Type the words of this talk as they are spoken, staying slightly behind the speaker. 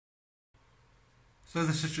So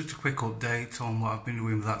this is just a quick update on what I've been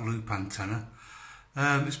doing with that loop antenna.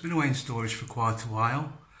 It's been away in storage for quite a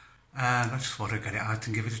while and I just thought I'd get it out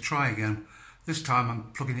and give it a try again. This time I'm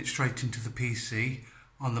plugging it straight into the PC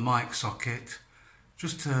on the mic socket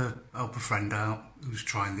just to help a friend out who's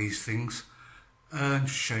trying these things and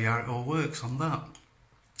show you how it all works on that.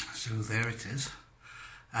 So there it is,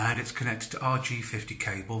 and it's connected to RG50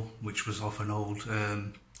 cable, which was off an old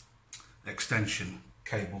extension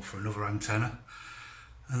cable for another antenna.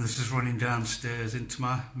 And this is running downstairs into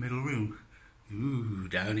my middle room. Ooh,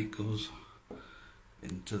 down it goes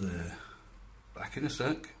into there. Back in a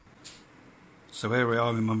sec. So here we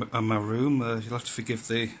are in my room. You'll have to forgive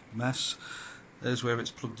the mess. There's where it's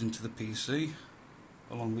plugged into the PC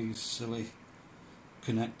along these silly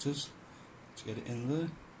connectors to get it in there.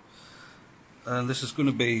 And this is going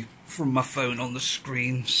to be from my phone on the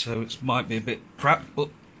screen, so it might be a bit crap, but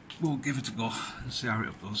we'll give it a go and see how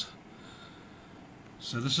it goes.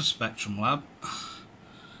 So this is Spectrum Lab,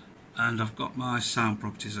 and I've got my sound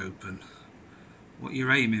properties open. What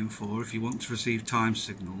you're aiming for, if you want to receive time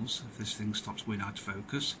signals, if this thing stops going out of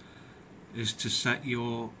focus, is to set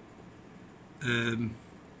your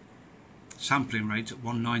sampling rate at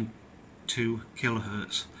 192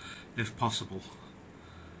 kilohertz if possible.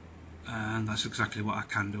 And that's exactly what I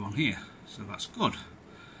can do on here, so that's good.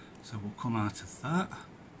 So we'll come out of that,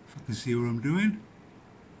 if I can see what I'm doing.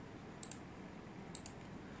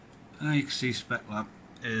 And you can see Spec Lab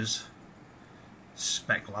is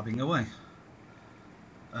spec labbing away,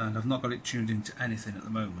 and I've not got it tuned into anything at the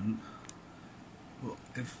moment. But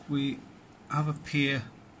if we have a peer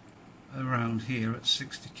around here at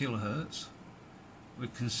 60 kilohertz, we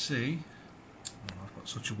can see, oh, I've got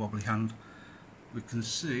such a wobbly hand, we can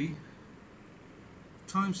see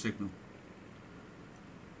time signal.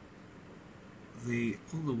 The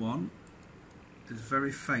other one is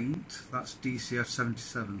very faint, that's DCF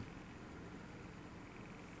 77.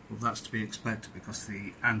 Well, that's to be expected because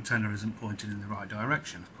the antenna isn't pointed in the right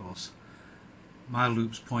direction, of course. My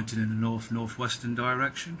loop's pointed in a north-northwestern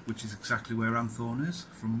direction, which is exactly where Anthorn is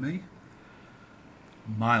from me.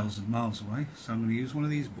 Miles and miles away. So I'm going to use one of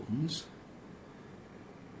these buttons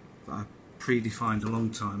that I predefined a long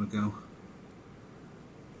time ago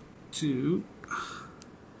to,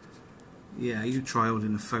 yeah, you try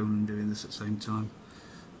holding a phone and doing this at the same time.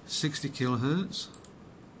 60 kilohertz.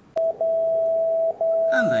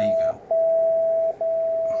 And there you go.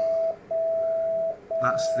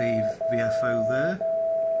 That's the VFO there,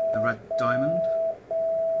 the red diamond,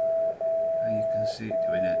 and you can see it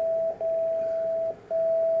doing it.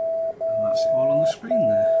 And that's it all on the screen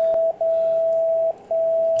there.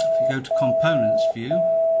 If you go to components view,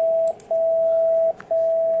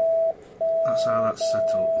 that's how that's set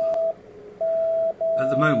up. At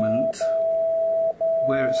the moment,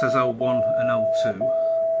 where it says L1 and L2,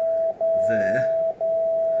 there,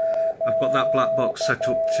 I've got that black box set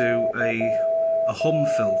up to a hum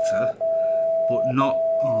filter, but not,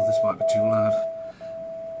 oh, this might be too loud,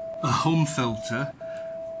 a hum filter,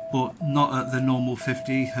 but not at the normal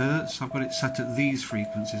 50 Hertz. I've got it set at these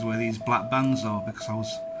frequencies where these black bands are, because I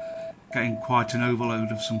was getting quite an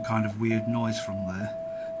overload of some kind of weird noise from there,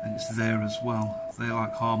 and it's there as well. They're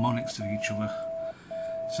like harmonics of each other.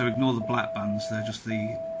 So ignore the black bands, they're just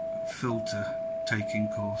the filter taking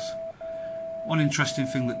course. One interesting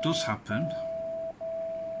thing that does happen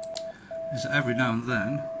is that every now and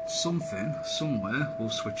then something somewhere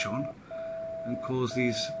will switch on and cause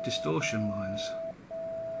these distortion lines.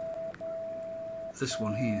 This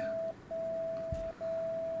one here.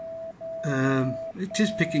 It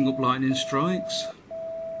is picking up lightning strikes,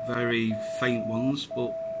 very faint ones,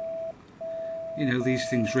 but you know, these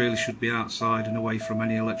things really should be outside and away from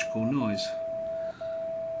any electrical noise.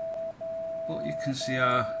 But you can see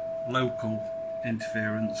our local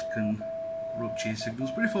interference can rupture your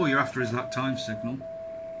signals, but if all you're after is that time signal,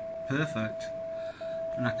 perfect.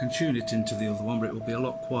 And I can tune it into the other one, but it will be a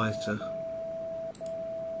lot quieter.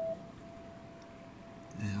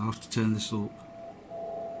 Yeah, I'll have to turn this up.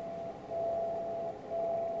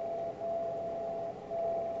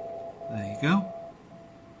 There you go.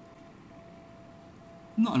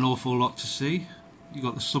 Not an awful lot to see. You've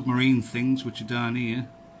got the submarine things which are down here,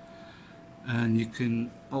 and you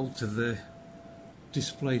can alter the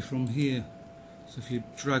display from here. So if you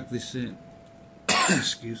drag this in,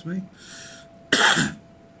 excuse me,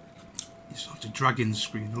 you sort of drag in the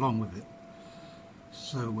screen along with it.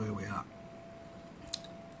 So where we at?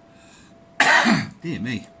 Dear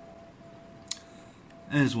me.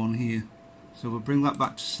 There's one here. So we'll bring that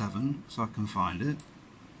back to 7 so I can find it.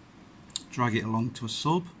 Drag it along to a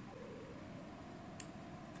sub.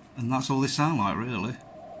 And that's all they sound like, really.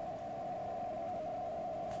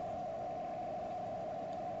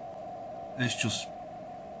 is just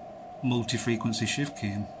multi-frequency shift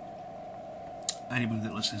keying. Anybody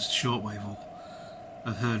that listens to shortwave will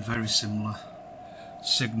have heard very similar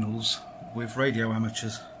signals with radio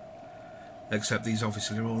amateurs, except these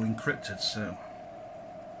obviously are all encrypted. So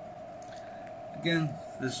again,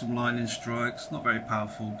 there's some lightning strikes, not very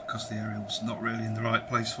powerful because the aerial's not really in the right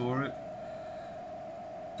place for it,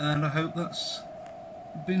 and I hope that's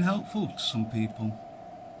been helpful to some people.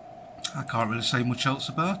 I can't really say much else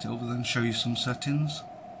about it other than show you some settings.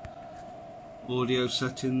 Audio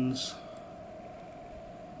settings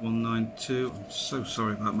 192, I'm so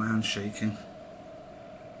sorry about my hand shaking.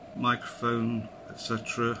 Microphone,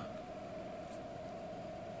 etc.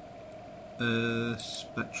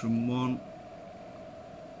 Spectrum 1,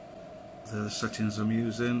 the settings I'm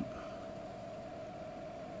using.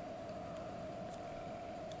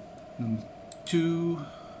 Number 2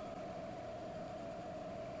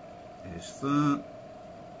 is that.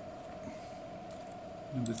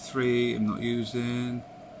 Number 3 I'm not using.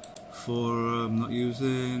 4 I'm not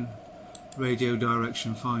using. Radio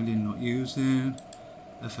direction finding not using.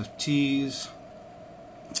 FFTs,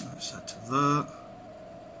 I've set to that.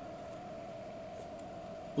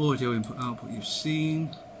 Audio input output you've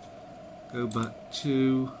seen. Go back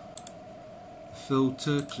to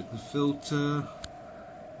filter, click the filter,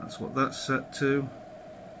 that's what that's set to,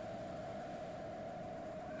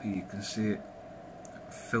 and you can see it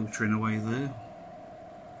filtering away there.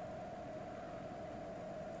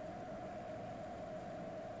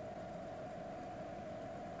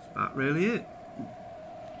 That's about really it.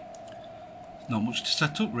 Not much to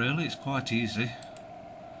set up really, it's quite easy.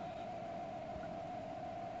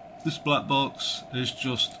 This black box is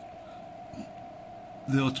just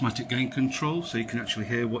the automatic gain control, so you can actually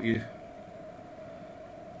hear what you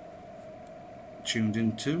tuned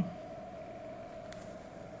into.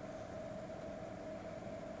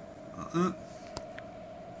 Like that.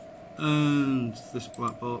 And this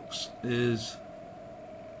black box is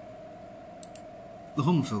the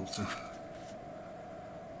hum filter.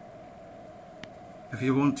 If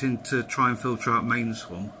you're wanting to try and filter out mains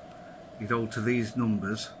hum, you'd alter these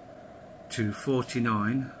numbers to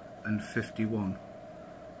 49 and 51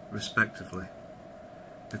 respectively,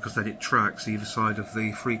 because then it tracks either side of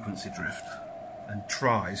the frequency drift and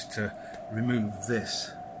tries to remove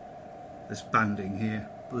this banding here,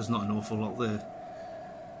 but there's not an awful lot there.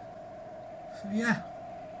 So yeah,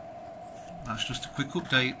 that's just a quick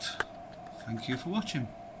update. Thank you for watching.